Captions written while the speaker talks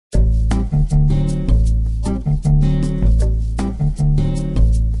As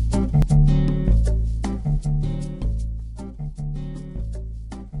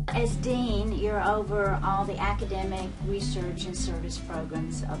Dean, you're over all the academic, research, and service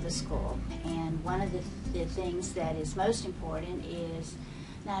programs of the school. And one of the things that is most important is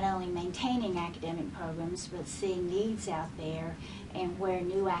not only maintaining academic programs, but seeing needs out there and where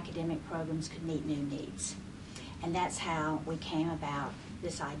new academic programs could meet new needs. And that's how we came about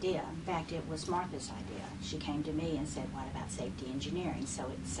this idea. In fact, it was Martha's idea. She came to me and said, what about safety engineering? So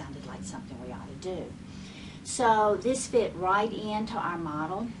it sounded like something we ought to do. So this fit right into our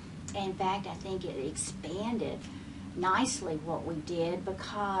model. In fact, I think it expanded nicely what we did,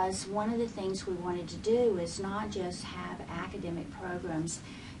 because one of the things we wanted to do is not just have academic programs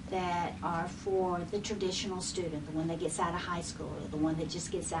that are for the traditional student, the one that gets out of high school or the one that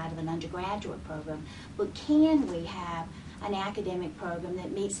just gets out of an undergraduate program, but can we have an academic program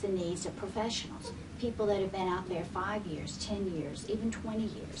that meets the needs of professionals, people that have been out there 5 years, 10 years, even 20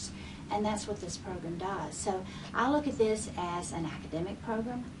 years. And that's what this program does. So I look at this as an academic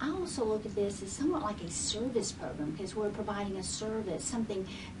program. I also look at this as somewhat like a service program, because we're providing a service, something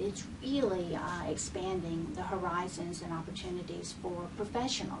that's really expanding the horizons and opportunities for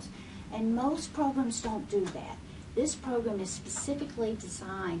professionals. And most programs don't do that. This program is specifically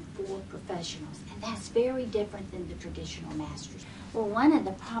designed for professionals, and that's very different than the traditional master's. Well, one of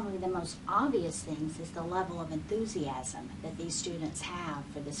the probably the most obvious things is the level of enthusiasm that these students have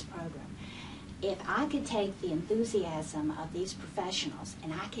for this program. If I could take the enthusiasm of these professionals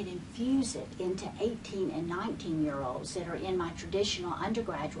and I could infuse it into 18 and 19-year-olds that are in my traditional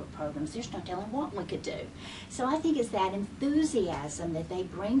undergraduate programs, there's no telling what we could do. So I think it's that enthusiasm that they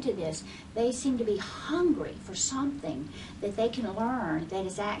bring to this. They seem to be hungry for something that they can learn that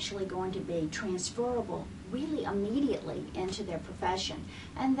is actually going to be transferable really immediately into their profession,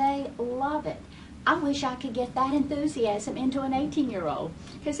 and they love it. I wish I could get that enthusiasm into an 18-year-old,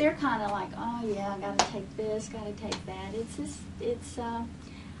 because they're kind of like, oh yeah, I got to take this, got to take that.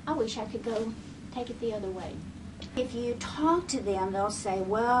 I wish I could go take it the other way. If you talk to them, they'll say,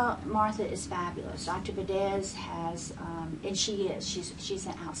 well, Martha is fabulous. Dr. Bedez has, and she is, she's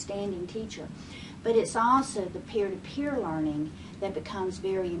an outstanding teacher. But it's also the peer-to-peer learning that becomes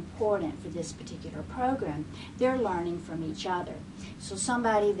very important for this particular program. They're learning from each other. So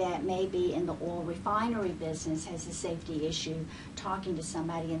somebody that may be in the oil refinery business has a safety issue talking to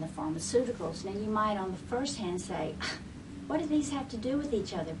somebody in the pharmaceuticals. Now you might on the first hand say, what do these have to do with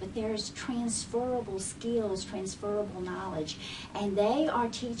each other? But there's transferable skills, transferable knowledge, and they are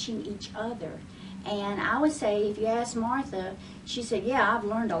teaching each other. And I would say, if you ask Martha, she said, yeah, I've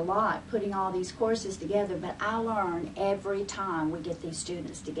learned a lot putting all these courses together, but I learn every time we get these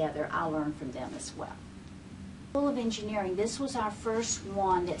students together. I learn from them as well. School of Engineering, this was our first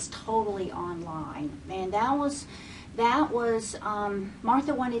one that's totally online. And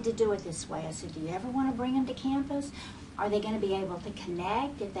Martha wanted to do it this way. I said, do you ever want to bring them to campus? Are they going to be able to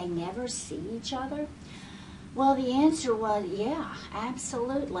connect if they never see each other? Well, the answer was, yeah,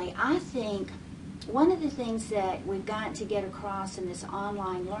 absolutely. I think one of the things that we've got to get across in this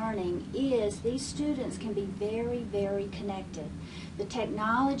online learning is these students can be very, very connected. The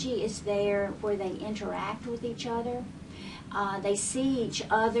technology is there where they interact with each other. They see each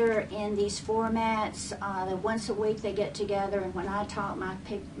other in these formats. Once a week they get together, and when I talk,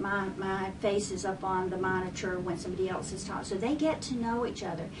 my face is up on the monitor when somebody else is talking. So they get to know each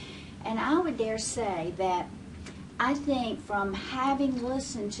other. And I would dare say that I think from having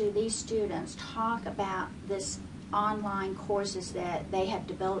listened to these students talk about this online courses that they have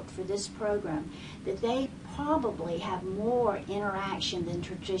developed for this program, that they probably have more interaction than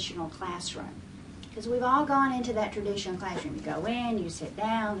traditional classroom. Because we've all gone into that traditional classroom. You go in, you sit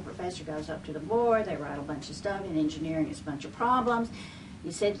down, the professor goes up to the board, they write a bunch of stuff. In engineering, it's a bunch of problems.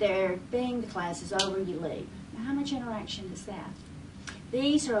 You sit there, bing, the class is over, you leave. Now, how much interaction is that?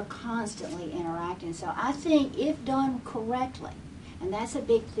 These are constantly interacting. So I think if done correctly, and that's a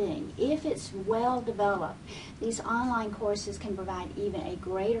big thing, if it's well developed, these online courses can provide even a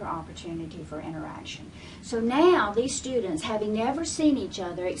greater opportunity for interaction. So now these students, having never seen each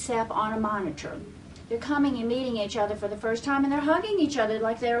other except on a monitor, they're coming and meeting each other for the first time, and they're hugging each other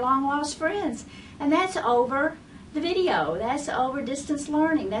like they're long-lost friends. And that's over the video. That's over distance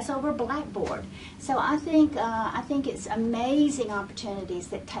learning. That's over Blackboard. So I think it's amazing opportunities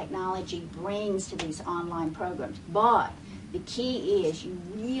that technology brings to these online programs. But the key is you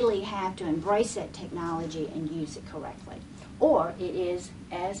really have to embrace that technology and use it correctly. Or it is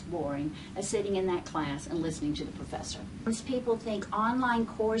as boring as sitting in that class and listening to the professor. Most people think online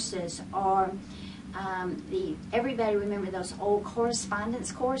courses are Everybody remember those old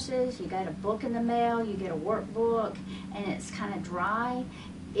correspondence courses? You got a book in the mail, you get a workbook, and it's kind of dry.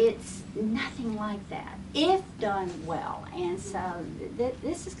 It's nothing like that, if done well. And so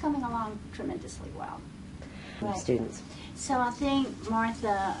this is coming along tremendously well. Right. Students. So I think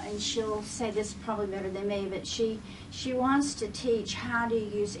Martha, and she'll say this probably better than me, but she wants to teach how to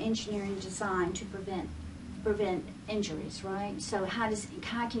use engineering design to prevent injuries, right? So how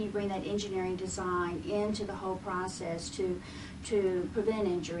can you bring that engineering design into the whole process to prevent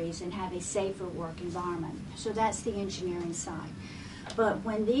injuries and have a safer work environment? So that's the engineering side. But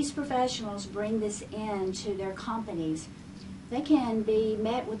when these professionals bring this into their companies, they can be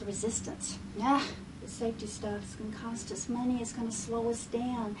met with resistance. The safety stuff is going to cost us money, it's going to slow us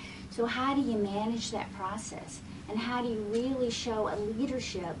down. So how do you manage that process? And how do you really show a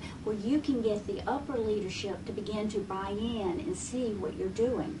leadership where you can get the upper leadership to begin to buy in and see what you're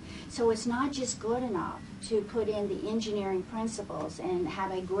doing? So it's not just good enough to put in the engineering principles and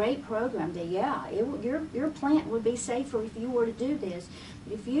have a great program that, your plant would be safer if you were to do this.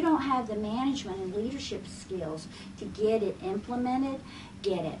 But if you don't have the management and leadership skills to get it implemented,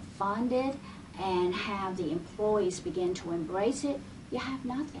 get it funded, and have the employees begin to embrace it, you have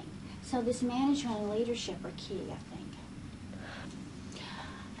nothing. So this management and leadership are key, I think.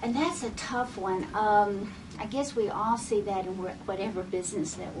 And that's a tough one. I guess we all see that in whatever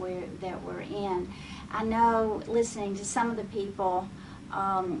business that we're in. I know, listening to some of the people,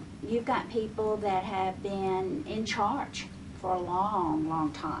 you've got people that have been in charge for a long,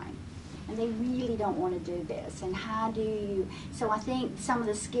 long time, and they really don't want to do this. And how do you? So I think some of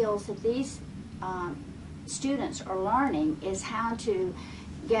the skills that these students are learning is how to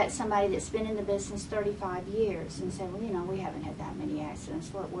get somebody that's been in the business 35 years and say, well, we haven't had that many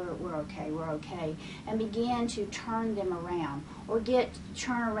accidents. We're okay, and begin to turn them around, or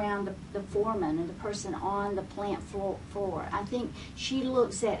turn around the foreman and the person on the plant floor. I think she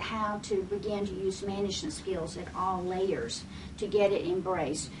looks at how to begin to use management skills at all layers to get it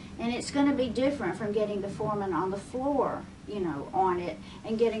embraced. And it's going to be different from getting the foreman on the floor, on it,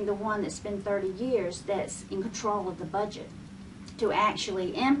 and getting the one that's been 30 years that's in control of the budget, to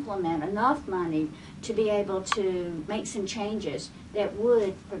actually implement enough money to be able to make some changes that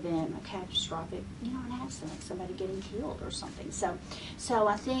would prevent a catastrophic, an accident, somebody getting killed or something. So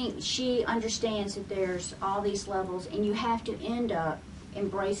I think she understands that there's all these levels, and you have to end up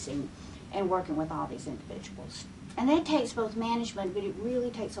embracing and working with all these individuals. And that takes both management, but it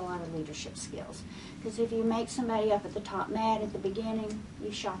really takes a lot of leadership skills. Because if you make somebody up at the top mad at the beginning,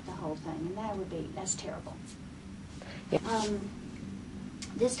 you shot the whole thing, and that's terrible. Yeah.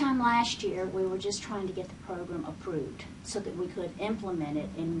 This time last year, we were just trying to get the program approved so that we could implement it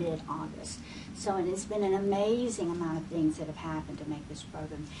in mid-August. And it's been an amazing amount of things that have happened to make this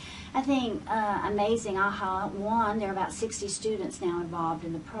program. I think amazing, one, there are about 60 students now involved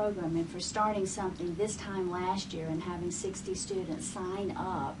in the program, and for starting something this time last year and having 60 students sign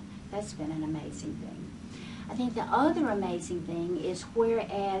up, that's been an amazing thing. I think the other amazing thing is,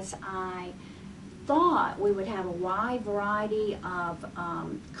 whereas I thought we would have a wide variety of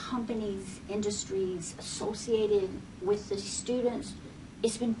companies, industries associated with the students,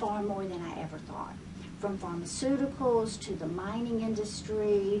 it's been far more than I ever thought. From pharmaceuticals to the mining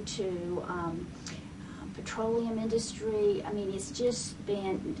industry to petroleum industry. I mean, it's just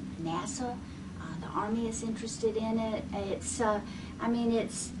been NASA. The Army is interested in it. It's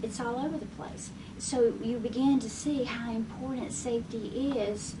all over the place. So you begin to see how important safety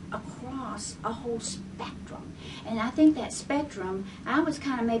is across a whole spectrum. And I think that spectrum, I was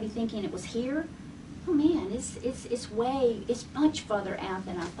kind of maybe thinking it was here. Oh man, it's much further out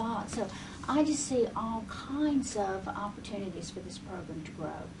than I thought. So I just see all kinds of opportunities for this program to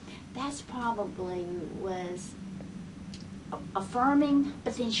grow. That's probably was affirming,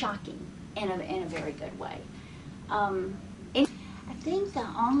 but then shocking in a very good way. I think the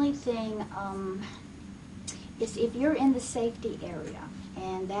only thing is, if you're in the safety area,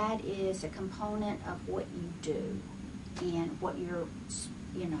 and that is a component of what you do and what you're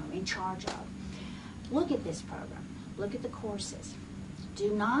in charge of, look at this program. Look at the courses.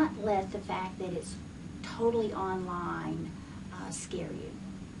 Do not let the fact that it's totally online scare you.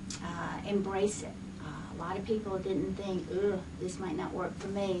 Embrace it. A lot of people didn't think, this might not work for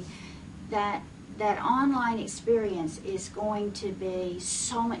me. That online experience is going to be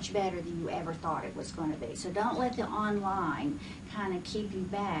so much better than you ever thought it was going to be. So don't let the online kind of keep you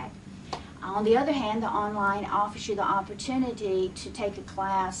back. On the other hand, the online offers you the opportunity to take a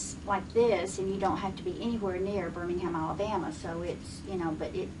class like this, and you don't have to be anywhere near Birmingham, Alabama. So it's, you know,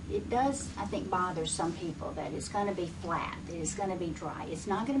 but it does, I think, bother some people that it's going to be flat, that it's going to be dry. It's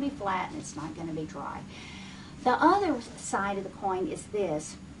not going to be flat, and it's not going to be dry. The other side of the coin is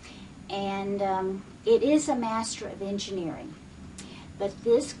this, and it is a Master of Engineering, but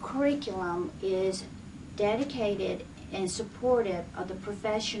this curriculum is dedicated and supportive of the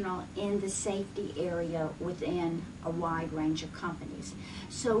professional in the safety area within a wide range of companies.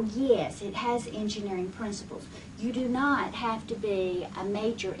 So yes, it has engineering principles. You do not have to be a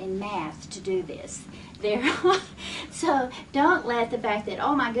major in math to do this. So don't let the fact that,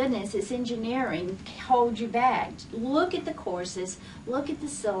 oh my goodness, it's engineering, hold you back. Look at the courses, look at the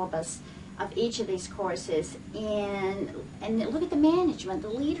syllabus of each of these courses, and look at the management, the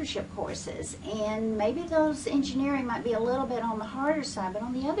leadership courses, and maybe those engineering might be a little bit on the harder side, but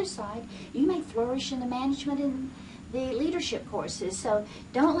on the other side, you may flourish in the management and the leadership courses. So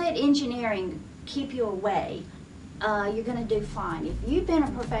don't let engineering keep you away. You're going to do fine. If you've been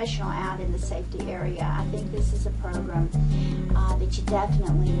a professional out in the safety area, I think this is a program that you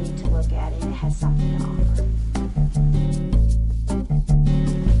definitely need to look at, and it has something to offer.